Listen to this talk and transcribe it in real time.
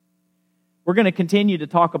We're going to continue to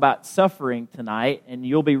talk about suffering tonight, and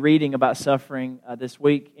you'll be reading about suffering this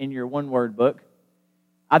week in your one-word book.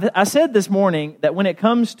 I said this morning that when it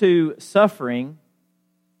comes to suffering,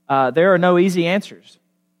 there are no easy answers.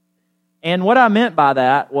 And what I meant by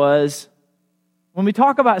that was, when we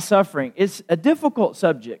talk about suffering, it's a difficult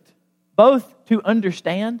subject, both to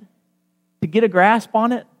understand, to get a grasp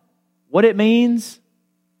on it, what it means,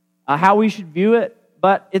 how we should view it,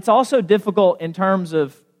 but it's also difficult in terms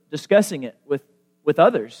of discussing it with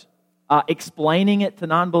others, explaining it to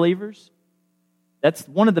non-believers. That's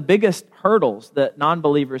one of the biggest hurdles that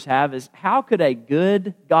non-believers have, is how could a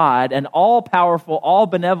good God, an all-powerful,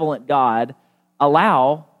 all-benevolent God,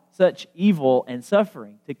 allow such evil and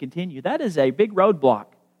suffering to continue? That is a big roadblock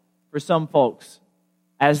for some folks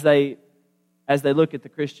as they look at the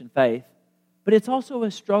Christian faith. But it's also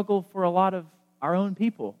a struggle for a lot of our own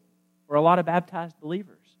people, for a lot of baptized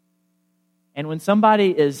believers. And when somebody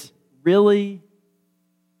is really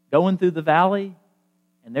going through the valley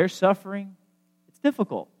and they're suffering, it's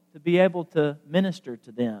difficult to be able to minister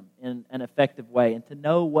to them in an effective way and to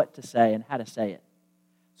know what to say and how to say it.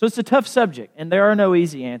 So it's a tough subject, and there are no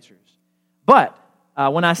easy answers. But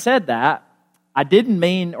when I said that, I didn't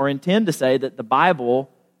mean or intend to say that the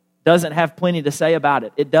Bible doesn't have plenty to say about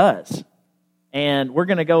it. It does. And we're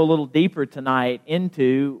going to go a little deeper tonight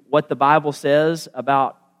into what the Bible says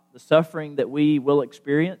about the suffering that we will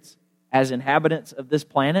experience as inhabitants of this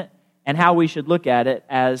planet and how we should look at it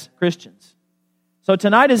as Christians. So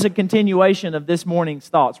tonight is a continuation of this morning's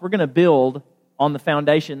thoughts. We're going to build on the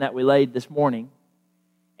foundation that we laid this morning.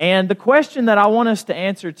 And the question that I want us to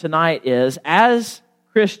answer tonight is, as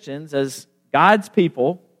Christians, as God's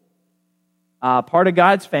people, part of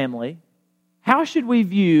God's family, how should we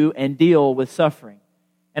view and deal with suffering?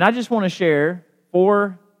 And I just want to share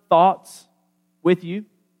 4 thoughts with you.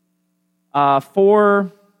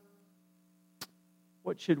 4,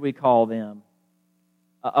 what should we call them?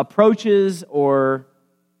 Approaches, or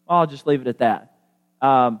I'll just leave it at that.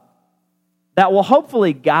 That will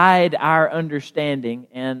hopefully guide our understanding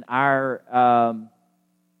and our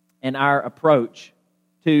approach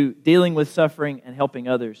to dealing with suffering and helping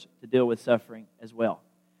others to deal with suffering as well.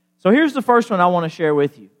 So here's the first one I want to share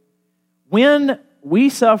with you. When we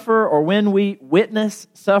suffer or when we witness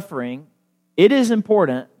suffering, it is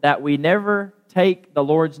important that we never take the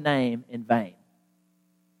Lord's name in vain.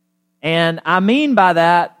 And I mean by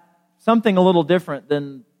that something a little different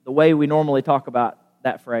than the way we normally talk about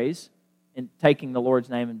that phrase, in taking the Lord's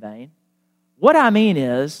name in vain. What I mean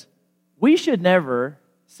is, we should never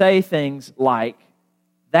say things like,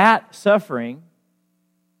 that suffering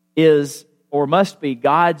is or must be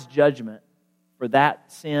God's judgment for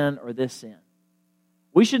that sin or this sin.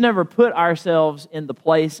 We should never put ourselves in the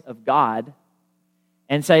place of God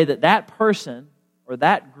and say that that person or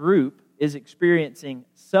that group is experiencing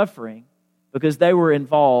suffering because they were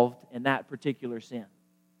involved in that particular sin,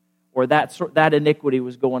 or that iniquity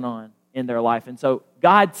was going on in their life. And so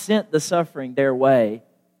God sent the suffering their way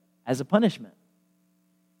as a punishment.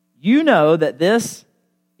 You know that this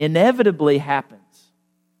inevitably happens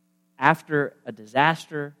after a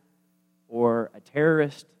disaster or a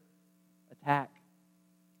terrorist attack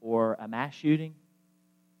or a mass shooting.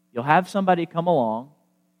 You'll have somebody come along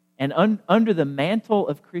and under the mantle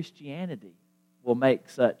of Christianity will make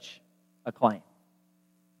such a claim.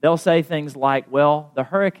 They'll say things like, well, the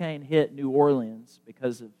hurricane hit New Orleans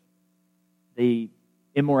because of the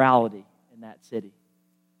immorality in that city.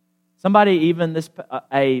 Somebody even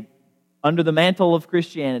under the mantle of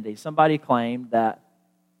Christianity, somebody claimed that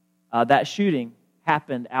that shooting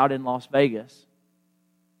happened out in Las Vegas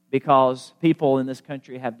because people in this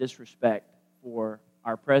country have disrespect for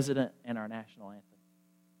our president and our national anthem.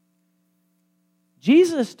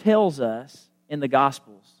 Jesus tells us in the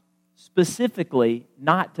Gospels specifically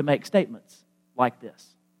not to make statements like this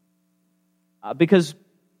because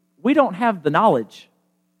we don't have the knowledge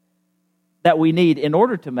that we need in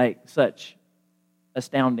order to make such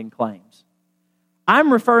astounding claims.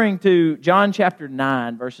 I'm referring to John chapter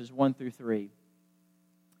 9, verses 1 through 3.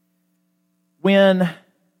 When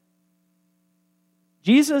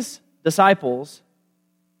Jesus' disciples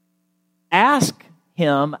ask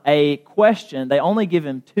him a question, they only give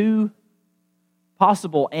him 2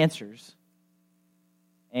 possible answers.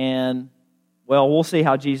 And, well, we'll see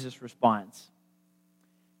how Jesus responds.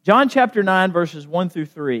 John chapter 9, verses 1 through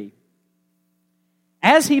 3.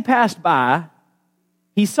 As he passed by,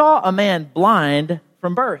 he saw a man blind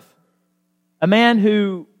from birth, a man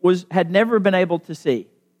who had never been able to see.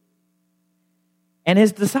 And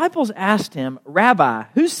his disciples asked him, Rabbi,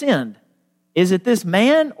 who sinned? Is it this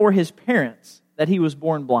man or his parents that he was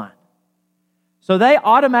born blind? So they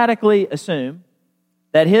automatically assume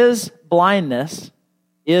that his blindness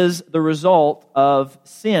is the result of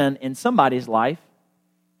sin in somebody's life,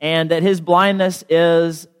 and that his blindness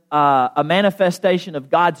is a manifestation of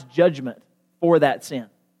God's judgment for that sin.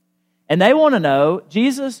 And they want to know,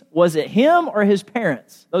 Jesus, was it him or his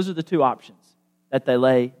parents? Those are the two options that they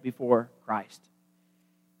lay before Christ.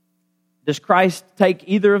 Does Christ take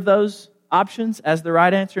either of those options as the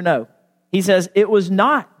right answer? No. He says, it was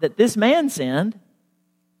not that this man sinned.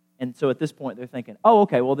 And so at this point they're thinking, oh,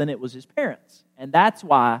 okay, well then it was his parents. And that's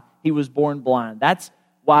why he was born blind. That's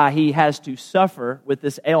why he has to suffer with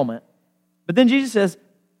this ailment. But then Jesus says,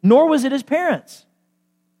 nor was it his parents,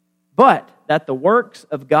 but that the works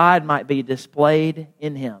of God might be displayed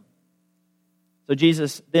in him. So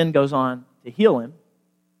Jesus then goes on to heal him.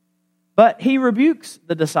 But he rebukes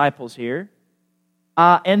the disciples here,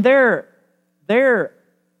 and their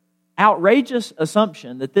outrageous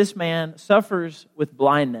assumption that this man suffers with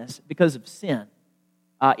blindness because of sin,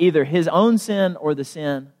 either his own sin or the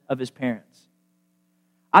sin of his parents.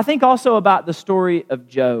 I think also about the story of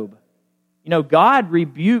Job. You know, God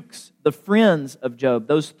rebukes the friends of Job,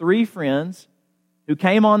 those three friends who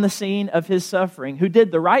came on the scene of his suffering, who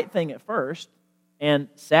did the right thing at first and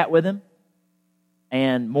sat with him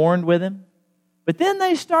and mourned with him. But then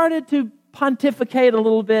they started to pontificate a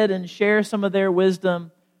little bit and share some of their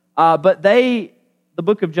wisdom. But the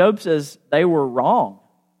book of Job says they were wrong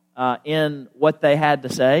in what they had to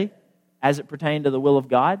say as it pertained to the will of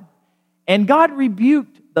God. And God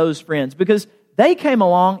rebuked those friends because they came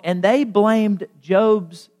along and they blamed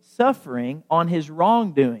Job's suffering on his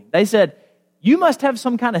wrongdoing. They said, you must have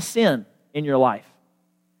some kind of sin in your life.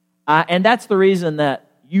 And that's the reason that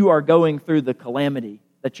you are going through the calamity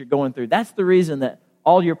that you're going through. That's the reason that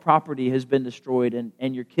all your property has been destroyed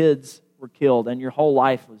and your kids were killed and your whole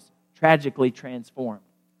life was tragically transformed.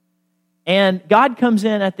 And God comes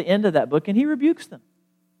in at the end of that book and he rebukes them.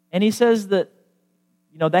 And he says that,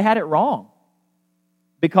 you know, they had it wrong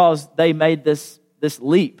because they made this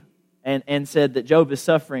leap and said that Job is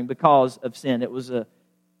suffering because of sin. It was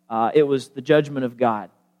the judgment of God.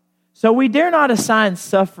 So we dare not assign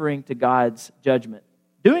suffering to God's judgment.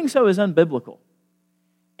 Doing so is unbiblical.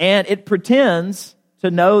 And it pretends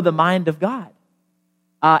to know the mind of God.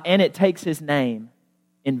 And it takes his name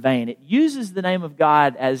in vain. It uses the name of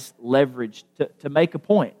God as leverage to make a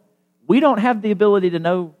point. We don't have the ability to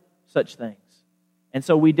know such things. And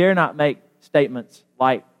so we dare not make statements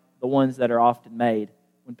like the ones that are often made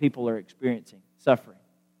when people are experiencing suffering.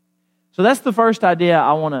 So that's the first idea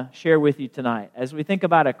I want to share with you tonight as we think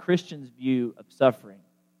about a Christian's view of suffering.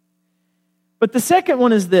 But the second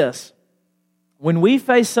one is this. When we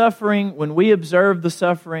face suffering, when we observe the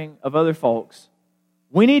suffering of other folks,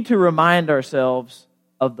 we need to remind ourselves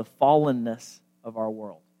of the fallenness of our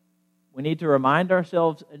world. We need to remind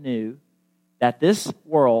ourselves anew that this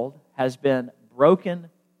world has been broken,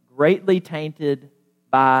 greatly tainted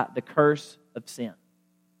by the curse of sin.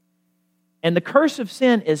 And the curse of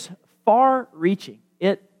sin is far-reaching.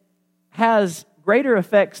 It has greater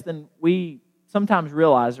effects than we sometimes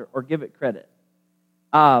realize or give it credit.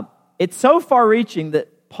 It's so far-reaching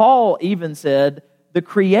that Paul even said, the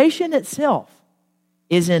creation itself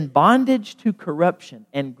is in bondage to corruption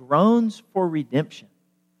and groans for redemption,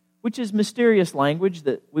 which is mysterious language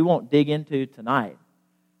that we won't dig into tonight.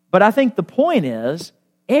 But I think the point is,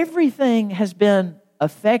 everything has been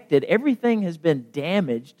affected, everything has been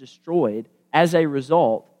damaged, destroyed as a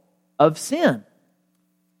result of sin.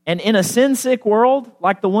 And in a sin-sick world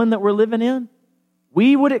like the one that we're living in,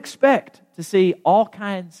 we would expect to see all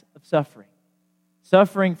kinds of suffering.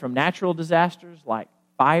 Suffering from natural disasters like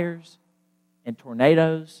fires and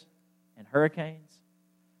tornadoes and hurricanes.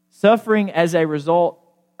 Suffering as a result,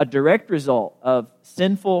 a direct result of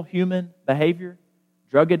sinful human behavior,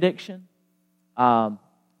 drug addiction,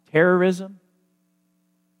 terrorism,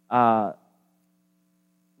 lone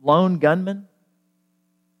gunmen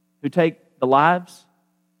who take the lives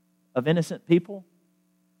of innocent people.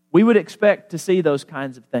 We would expect to see those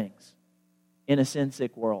kinds of things in a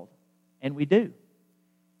sin-sick world. And we do.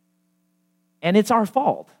 And it's our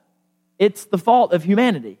fault. It's the fault of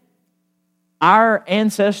humanity. Our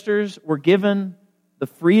ancestors were given the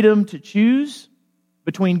freedom to choose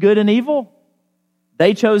between good and evil.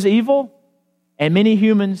 They chose evil. And many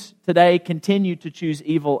humans today continue to choose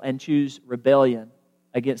evil and choose rebellion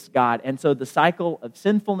against God. And so the cycle of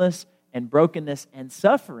sinfulness and brokenness and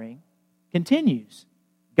suffering continues.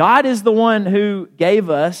 God is the one who gave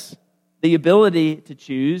us the ability to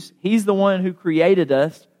choose. He's the one who created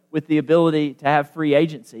us with the ability to have free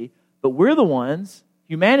agency. But we're the ones,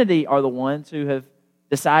 humanity are the ones who have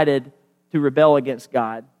decided to rebel against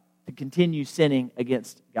God to continue sinning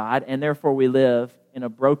against God, and therefore we live in a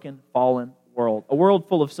broken, fallen world, a world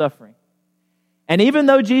full of suffering. And even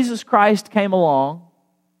though Jesus Christ came along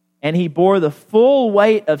and He bore the full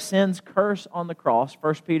weight of sin's curse on the cross,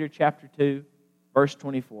 1 Peter chapter 2, verse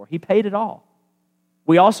 24, He paid it all.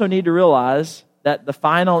 We also need to realize that the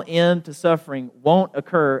final end to suffering won't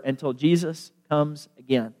occur until Jesus comes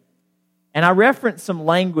again. And I referenced some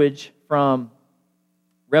language from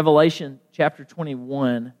Revelation chapter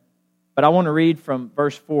 21, but I want to read from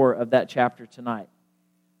verse 4 of that chapter tonight.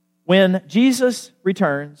 When Jesus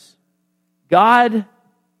returns, God,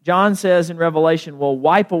 John says in Revelation, will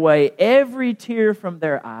wipe away every tear from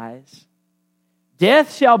their eyes.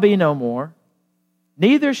 Death shall be no more,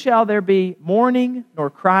 neither shall there be mourning, nor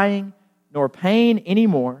crying, nor pain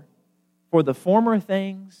anymore, for the former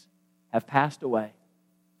things have passed away.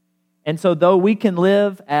 And so though we can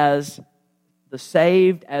live as the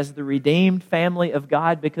saved, as the redeemed family of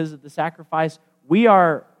God because of the sacrifice, we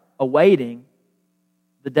are awaiting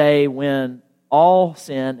the day when all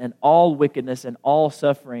sin and all wickedness and all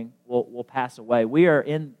suffering will pass away. We are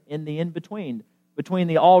in the in-between, between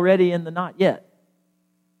the already and the not yet.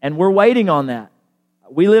 And we're waiting on that.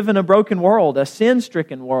 We live in a broken world, a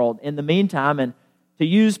sin-stricken world in the meantime. And to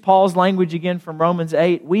use Paul's language again from Romans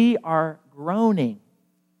 8, we are groaning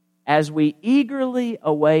as we eagerly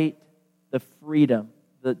await the freedom,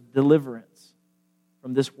 the deliverance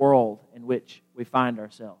from this world in which we find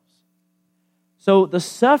ourselves. So the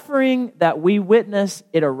suffering that we witness,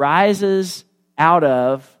 it arises out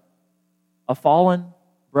of a fallen,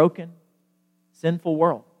 broken, sinful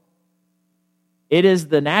world. It is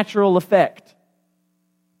the natural effect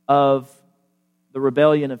of the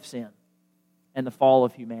rebellion of sin and the fall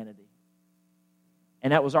of humanity.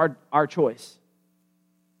 And that was our choice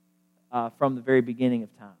from the very beginning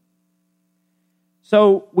of time.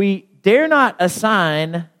 So we dare not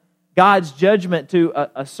assign God's judgment to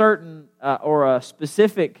a certain or a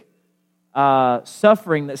specific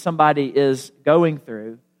suffering that somebody is going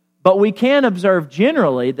through, but we can observe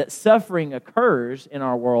generally that suffering occurs in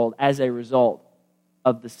our world as a result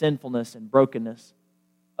of the sinfulness and brokenness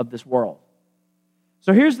of this world.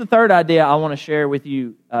 So here's the third idea I want to share with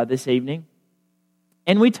you this evening.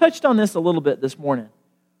 And we touched on this a little bit this morning.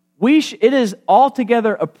 It is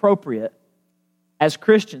altogether appropriate as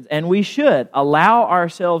Christians, and we should allow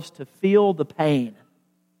ourselves to feel the pain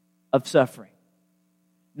of suffering.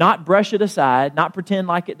 Not brush it aside, not pretend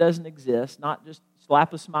like it doesn't exist, not just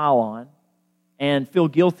slap a smile on and feel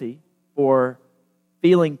guilty for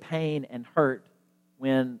feeling pain and hurt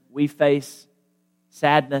when we face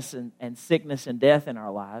sadness and sickness and death in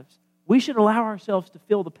our lives. We should allow ourselves to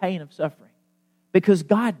feel the pain of suffering because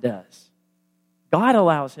God does. God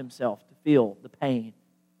allows Himself to feel the pain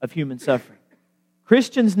of human suffering.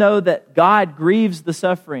 Christians know that God grieves the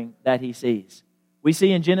suffering that He sees. We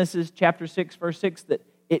see in Genesis chapter 6, verse 6, that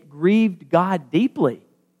it grieved God deeply,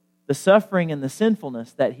 the suffering and the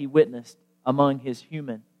sinfulness that He witnessed among His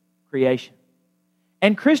human creation.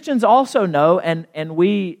 And Christians also know, and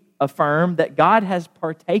we affirm, that God has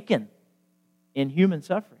partaken in human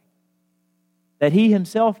suffering. That He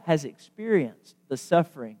Himself has experienced the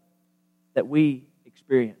suffering that we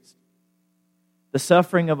experienced. The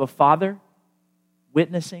suffering of a father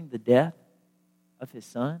witnessing the death of his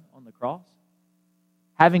son on the cross,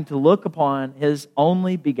 having to look upon his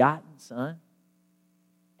only begotten Son,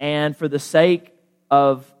 and for the sake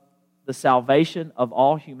of the salvation of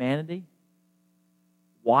all humanity,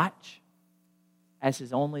 watch as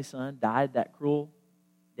his only Son died that cruel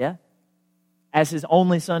death, as his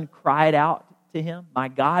only Son cried out to Him, my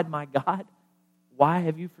God, why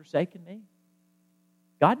have you forsaken me?"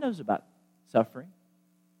 God knows about suffering.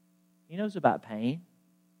 He knows about pain,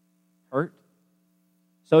 hurt.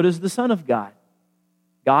 So does the Son of God,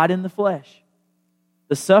 God in the flesh.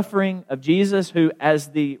 The suffering of Jesus, who, as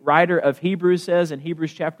the writer of Hebrews says in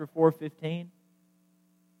Hebrews chapter 4:15,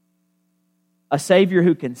 a Savior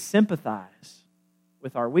who can sympathize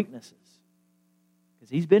with our weaknesses because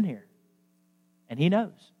He's been here and He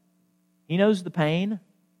knows. He knows the pain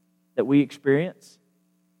that we experience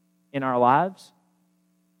in our lives.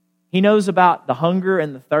 He knows about the hunger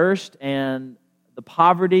and the thirst and the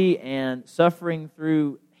poverty and suffering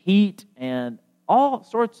through heat and all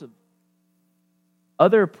sorts of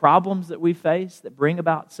other problems that we face that bring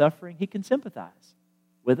about suffering. He can sympathize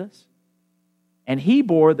with us. And He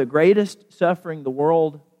bore the greatest suffering the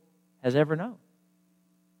world has ever known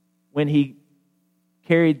when He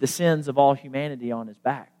carried the sins of all humanity on His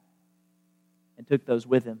back and took those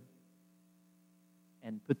with Him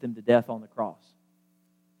and put them to death on the cross.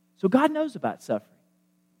 So God knows about suffering.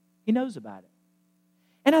 He knows about it.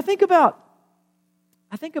 And I think about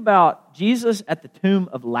I think about Jesus at the tomb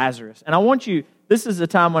of Lazarus. And I want you, this is the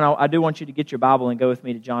time when I do want you to get your Bible and go with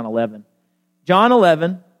me to John 11. John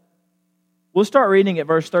 11, we'll start reading at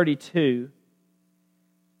verse 32.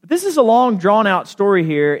 But this is a long, drawn-out story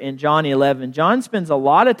here in John 11. John spends a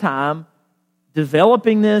lot of time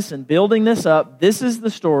developing this and building this up. This is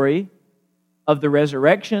the story of the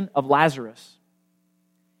resurrection of Lazarus.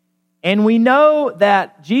 And we know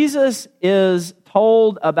that Jesus is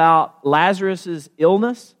told about Lazarus'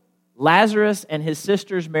 illness. Lazarus and his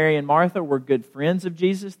sisters Mary and Martha were good friends of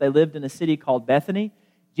Jesus. They lived in a city called Bethany.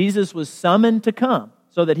 Jesus was summoned to come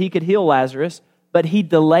so that he could heal Lazarus, but he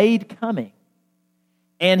delayed coming.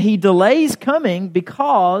 And he delays coming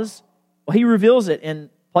because, well, he reveals it in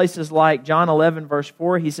places like John 11, verse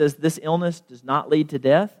 4. He says, "This illness does not lead to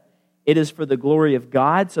death. It is for the glory of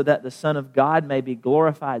God, so that the Son of God may be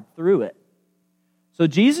glorified through it." So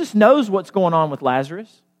Jesus knows what's going on with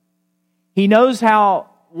Lazarus. He knows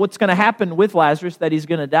what's going to happen with Lazarus, that he's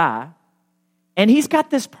going to die. And he's got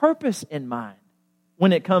this purpose in mind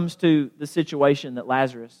when it comes to the situation that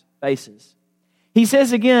Lazarus faces. He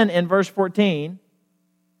says again in verse 14,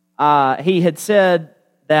 he had said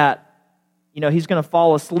that he's going to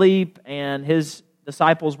fall asleep, and his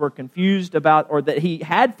disciples were confused or that he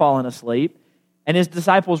had fallen asleep, and his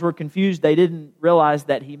disciples were confused. They didn't realize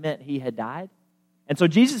that he meant he had died. And so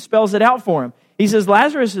Jesus spells it out for him. He says,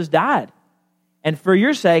 "Lazarus has died. And for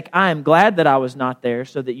your sake, I am glad that I was not there,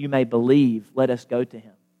 so that you may believe. Let us go to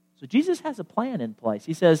him." So Jesus has a plan in place.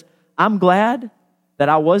 He says, "I'm glad that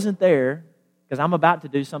I wasn't there because I'm about to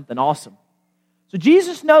do something awesome." So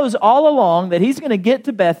Jesus knows all along that he's going to get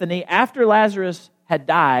to Bethany after Lazarus had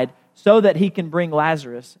died so that he can bring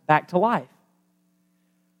Lazarus back to life.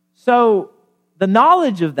 So the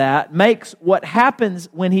knowledge of that makes what happens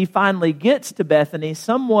when he finally gets to Bethany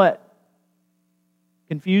somewhat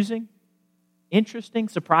confusing, interesting,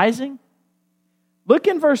 surprising. Look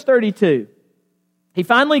in verse 32. He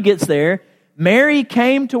finally gets there. Mary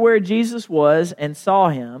came to where Jesus was and saw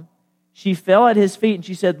him. She fell at his feet and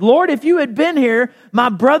she said, "Lord, if you had been here, my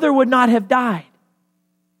brother would not have died."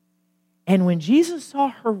 And when Jesus saw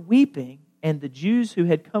her weeping, and the Jews who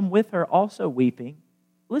had come with her also weeping,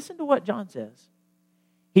 listen to what John says.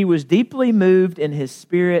 He was deeply moved in his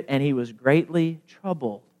spirit, and he was greatly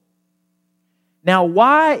troubled. Now,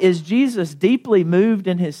 why is Jesus deeply moved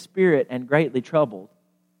in his spirit and greatly troubled?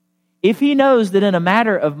 If he knows that in a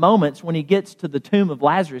matter of moments, when he gets to the tomb of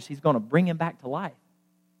Lazarus, he's going to bring him back to life.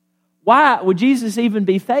 Why would Jesus even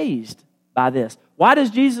be fazed by this? Why does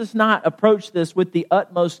Jesus not approach this with the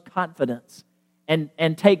utmost confidence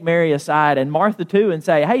and take Mary aside and Martha too and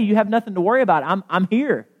say, "Hey, you have nothing to worry about. I'm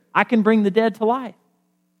here. I can bring the dead to life"?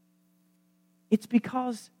 It's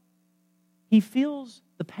because he feels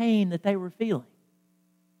the pain that they were feeling.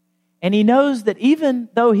 And he knows that even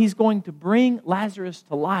though he's going to bring Lazarus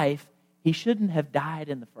to life, he shouldn't have died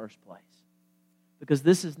in the first place. Because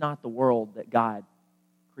this is not the world that God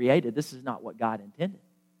created. This is not what God intended.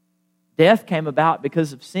 Death came about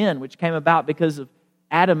because of sin, which came about because of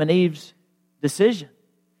Adam and Eve's decision.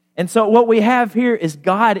 And so what we have here is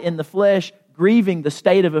God in the flesh grieving the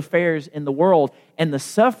state of affairs in the world and the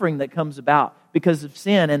suffering that comes about because of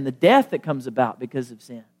sin and the death that comes about because of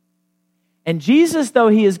sin. And Jesus, though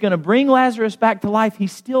he is going to bring Lazarus back to life, he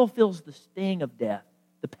still feels the sting of death,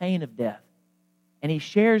 the pain of death. And he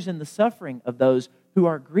shares in the suffering of those who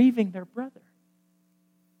are grieving their brother.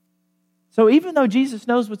 So even though Jesus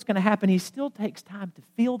knows what's going to happen, he still takes time to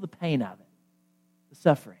feel the pain of it, the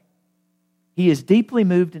suffering. He is deeply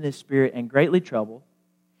moved in his spirit and greatly troubled.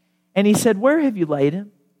 And he said, "Where have you laid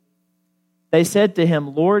him?" They said to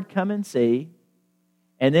him, "Lord, come and see."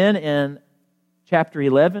 And then in chapter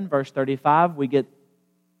 11, verse 35, we get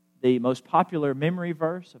the most popular memory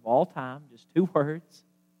verse of all time, just 2 words.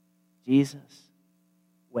 Jesus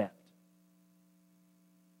wept.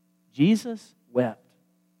 Jesus wept.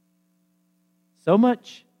 So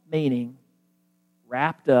much meaning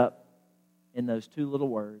wrapped up in those 2 little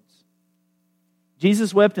words.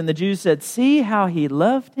 Jesus wept, and the Jews said, "See how he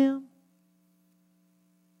loved him."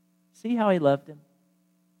 See how he loved him.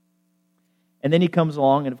 And then he comes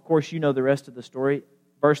along, and of course you know the rest of the story.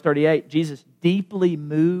 Verse 38, Jesus, deeply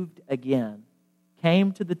moved again,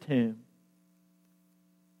 came to the tomb.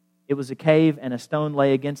 It was a cave, and a stone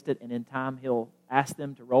lay against it, and in time he'll ask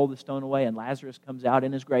them to roll the stone away, and Lazarus comes out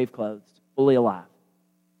in his grave clothes, fully alive.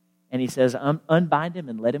 And he says, "Unbind him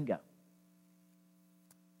and let him go."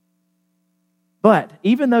 But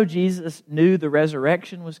even though Jesus knew the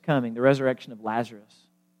resurrection was coming, the resurrection of Lazarus,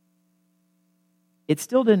 it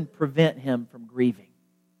still didn't prevent him from grieving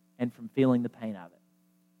and from feeling the pain of it.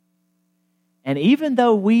 And even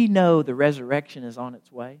though we know the resurrection is on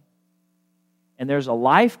its way, and there's a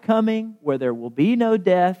life coming where there will be no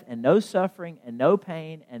death and no suffering and no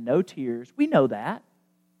pain and no tears, we know that.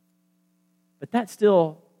 But that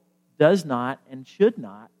still does not and should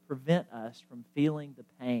not prevent us from feeling the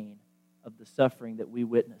pain of the suffering that we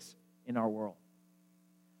witness in our world.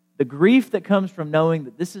 The grief that comes from knowing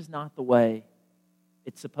that this is not the way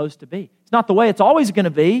it's supposed to be. It's not the way it's always going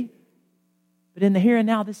to be. But in the here and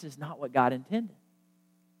now, this is not what God intended.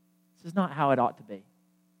 This is not how it ought to be.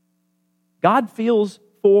 God feels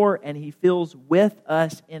for and He feels with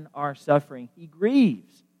us in our suffering. He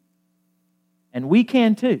grieves. And we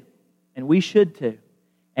can too. And we should too.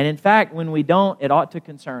 And in fact, when we don't, it ought to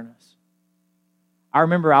concern us. I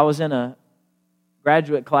remember I was in a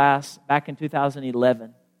graduate class back in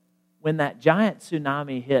 2011 when that giant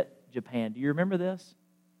tsunami hit Japan. Do you remember this?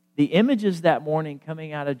 The images that morning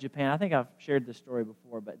coming out of Japan, I think I've shared this story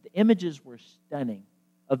before, but the images were stunning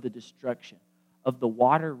of the destruction, of the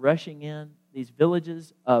water rushing in, these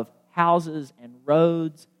villages, of houses and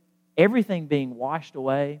roads, everything being washed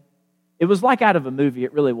away. It was like out of a movie,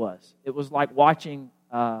 it really was. It was like watching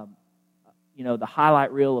the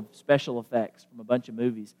highlight reel of special effects from a bunch of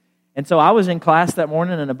movies. And so I was in class that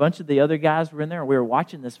morning, and a bunch of the other guys were in there, and we were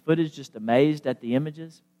watching this footage, just amazed at the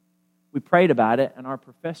images. We prayed about it, and our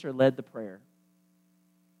professor led the prayer.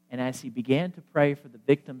 And as he began to pray for the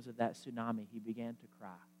victims of that tsunami, he began to cry.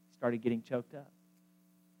 He started getting choked up.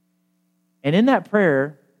 And in that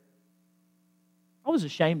prayer, I was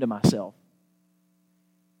ashamed of myself.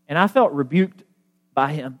 And I felt rebuked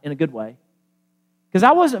by him in a good way. Because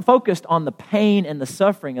I wasn't focused on the pain and the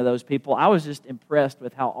suffering of those people. I was just impressed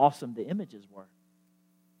with how awesome the images were.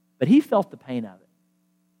 But he felt the pain of it.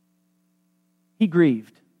 He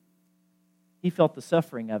grieved. He felt the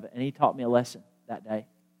suffering of it. And he taught me a lesson that day.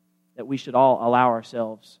 That we should all allow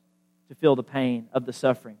ourselves to feel the pain of the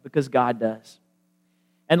suffering. Because God does.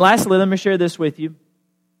 And lastly, let me share this with you.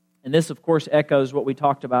 And this, of course, echoes what we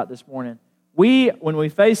talked about this morning. When we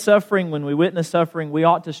face suffering, when we witness suffering, we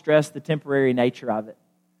ought to stress the temporary nature of it.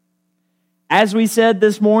 As we said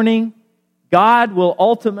this morning, God will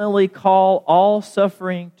ultimately call all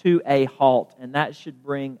suffering to a halt, and that should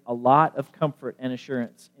bring a lot of comfort and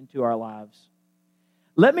assurance into our lives.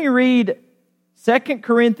 Let me read 2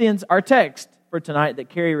 Corinthians, our text for tonight that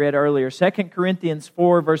Carrie read earlier, 2 Corinthians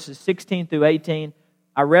 4, verses 16 through 18.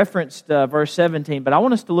 I referenced verse 17, but I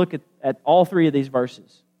want us to look at all three of these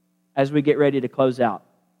verses as we get ready to close out.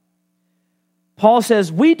 Paul says,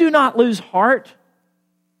 "We do not lose heart,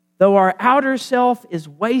 though our outer self is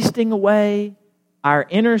wasting away, our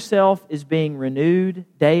inner self is being renewed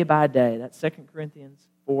day by day." That's 2 Corinthians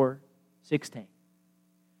 4:16.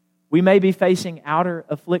 We may be facing outer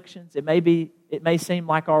afflictions. It may seem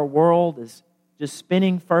like our world is just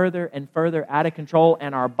spinning further and further out of control,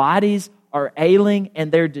 and our bodies are ailing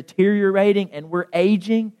and they're deteriorating and we're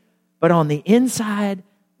aging. But on the inside,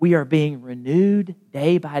 we are being renewed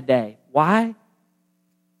day by day. Why?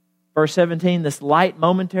 Verse 17, this light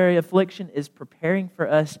momentary affliction is preparing for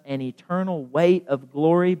us an eternal weight of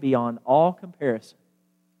glory beyond all comparison.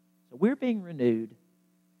 So we're being renewed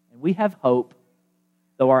and we have hope,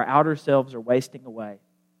 though our outer selves are wasting away.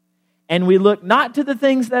 And we look not to the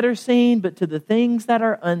things that are seen, but to the things that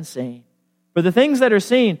are unseen. For the things that are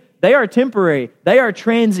seen, they are temporary, they are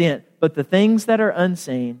transient, but the things that are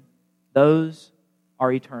unseen, those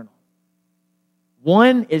are eternal.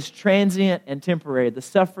 One is transient and temporary, the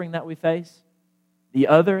suffering that we face. The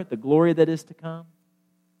other, the glory that is to come,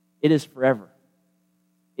 it is forever.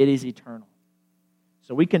 It is eternal.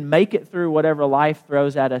 So we can make it through whatever life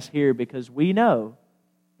throws at us here because we know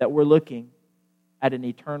that we're looking at an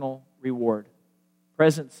eternal reward.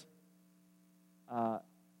 Presence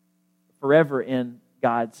forever in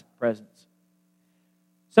God's presence.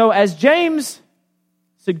 So as James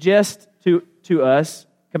suggests to us,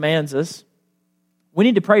 commands us, we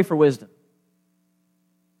need to pray for wisdom.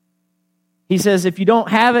 He says if you don't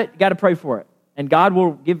have it, you got to pray for it. And God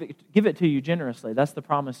will give it to you generously. That's the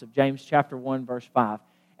promise of James chapter 1, verse 5.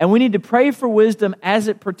 And we need to pray for wisdom as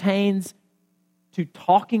it pertains to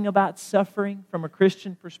talking about suffering from a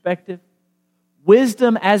Christian perspective.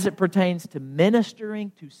 Wisdom as it pertains to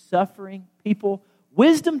ministering to suffering people.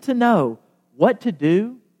 Wisdom to know what to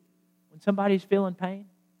do when somebody's feeling pain.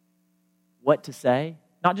 What to say.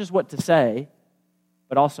 Not just what to say,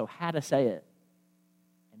 but also how to say it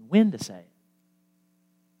and when to say it.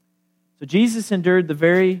 So Jesus endured the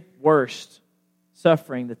very worst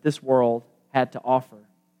suffering that this world had to offer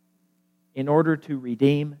in order to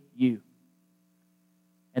redeem you.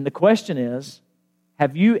 And the question is,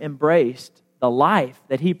 have you embraced the life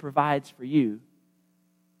that He provides for you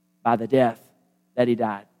by the death that He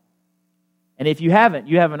died. And if you haven't,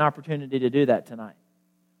 you have an opportunity to do that tonight.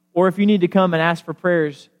 Or if you need to come and ask for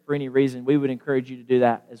prayers for any reason, we would encourage you to do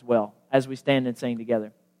that as well as we stand and sing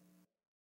together.